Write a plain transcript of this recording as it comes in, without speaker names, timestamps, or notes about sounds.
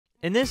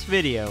In this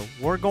video,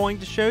 we're going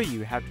to show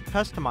you how to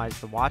customize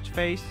the watch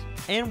face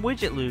and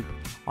widget loop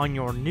on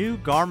your new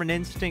Garmin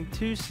Instinct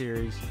 2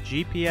 series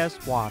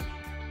GPS watch.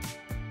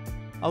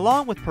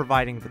 Along with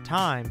providing the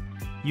time,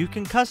 you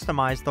can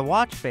customize the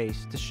watch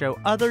face to show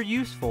other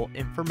useful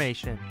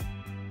information.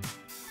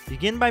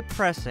 Begin by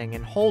pressing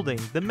and holding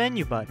the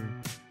menu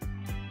button.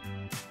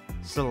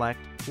 Select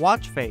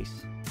Watch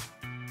Face.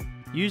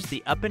 Use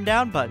the up and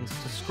down buttons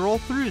to scroll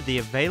through the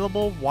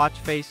available watch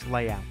face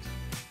layouts.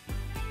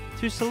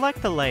 To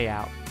select the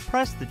layout,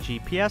 press the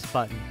GPS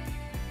button.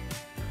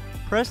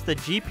 Press the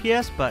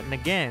GPS button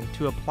again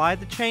to apply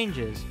the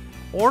changes,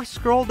 or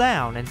scroll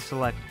down and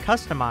select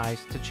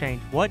Customize to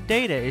change what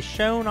data is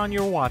shown on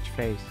your watch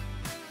face.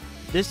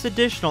 This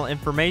additional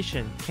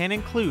information can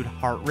include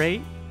heart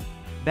rate,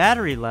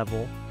 battery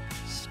level,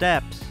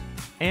 steps,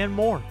 and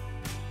more.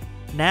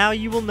 Now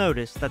you will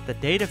notice that the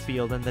data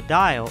field in the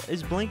dial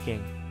is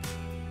blinking.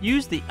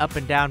 Use the up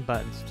and down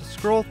buttons to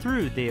scroll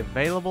through the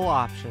available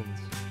options.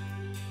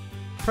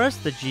 Press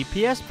the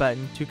GPS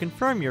button to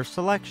confirm your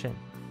selection.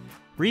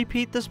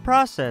 Repeat this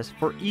process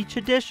for each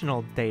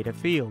additional data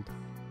field.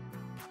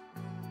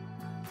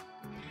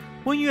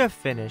 When you have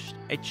finished,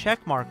 a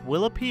check mark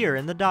will appear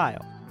in the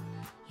dial.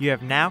 You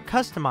have now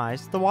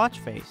customized the watch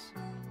face.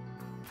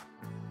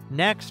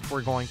 Next,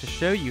 we're going to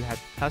show you how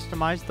to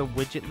customize the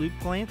widget loop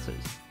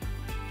glances.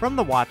 From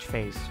the watch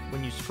face,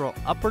 when you scroll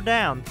up or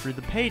down through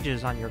the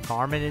pages on your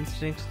Garmin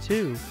Instinct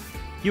 2,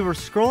 you are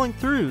scrolling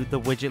through the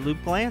widget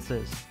loop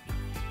glances.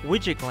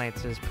 Widget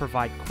glances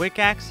provide quick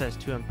access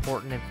to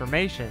important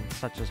information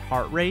such as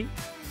heart rate,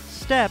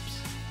 steps,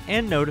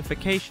 and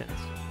notifications.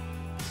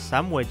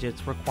 Some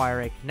widgets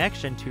require a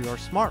connection to your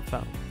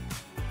smartphone.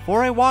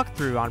 For a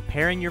walkthrough on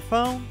pairing your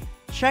phone,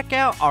 check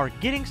out our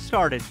Getting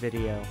Started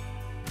video.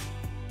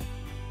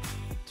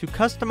 To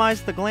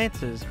customize the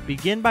glances,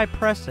 begin by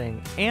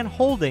pressing and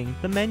holding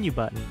the menu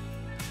button.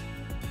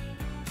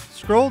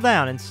 Scroll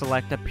down and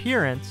select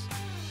Appearance,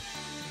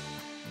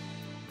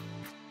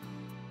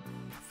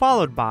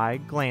 followed by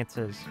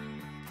Glances.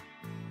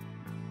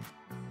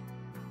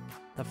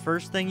 The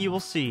first thing you will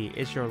see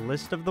is your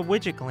list of the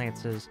widget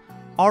glances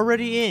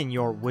already in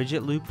your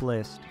widget loop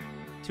list.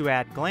 To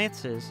add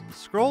glances,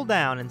 scroll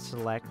down and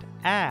select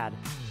Add.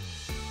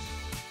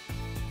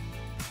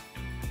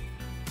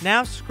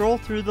 Now scroll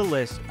through the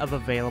list of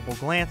available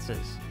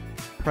glances.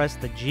 Press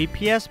the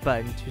GPS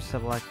button to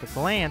select the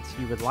glance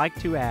you would like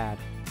to add.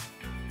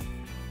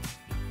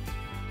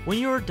 When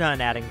you are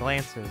done adding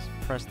glances,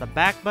 press the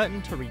back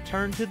button to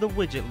return to the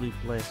widget loop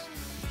list.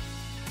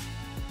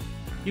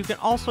 You can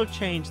also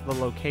change the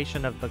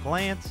location of the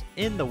glance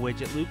in the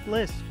widget loop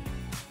list,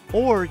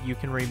 or you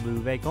can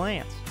remove a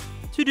glance.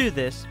 To do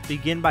this,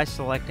 begin by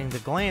selecting the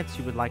glance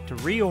you would like to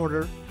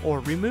reorder or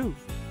remove.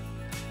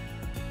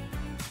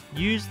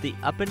 Use the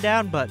up and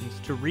down buttons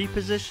to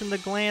reposition the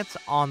glance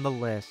on the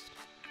list.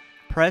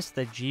 Press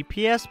the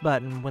GPS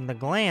button when the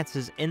glance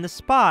is in the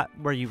spot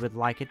where you would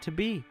like it to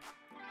be.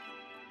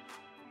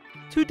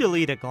 To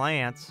delete a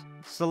glance,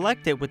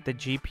 select it with the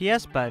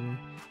GPS button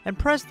and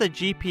press the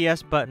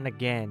GPS button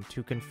again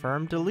to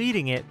confirm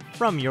deleting it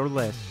from your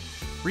list.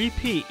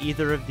 Repeat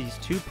either of these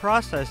two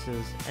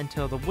processes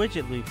until the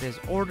widget loop is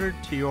ordered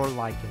to your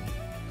liking.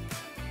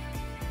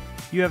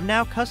 You have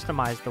now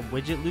customized the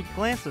widget loop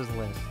glances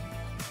list.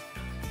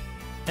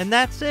 And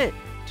that's it!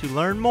 To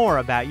learn more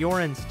about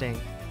your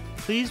Instinct,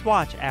 please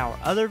watch our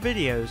other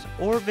videos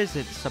or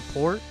visit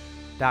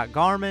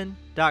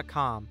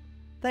support.garmin.com.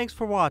 Thanks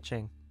for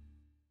watching.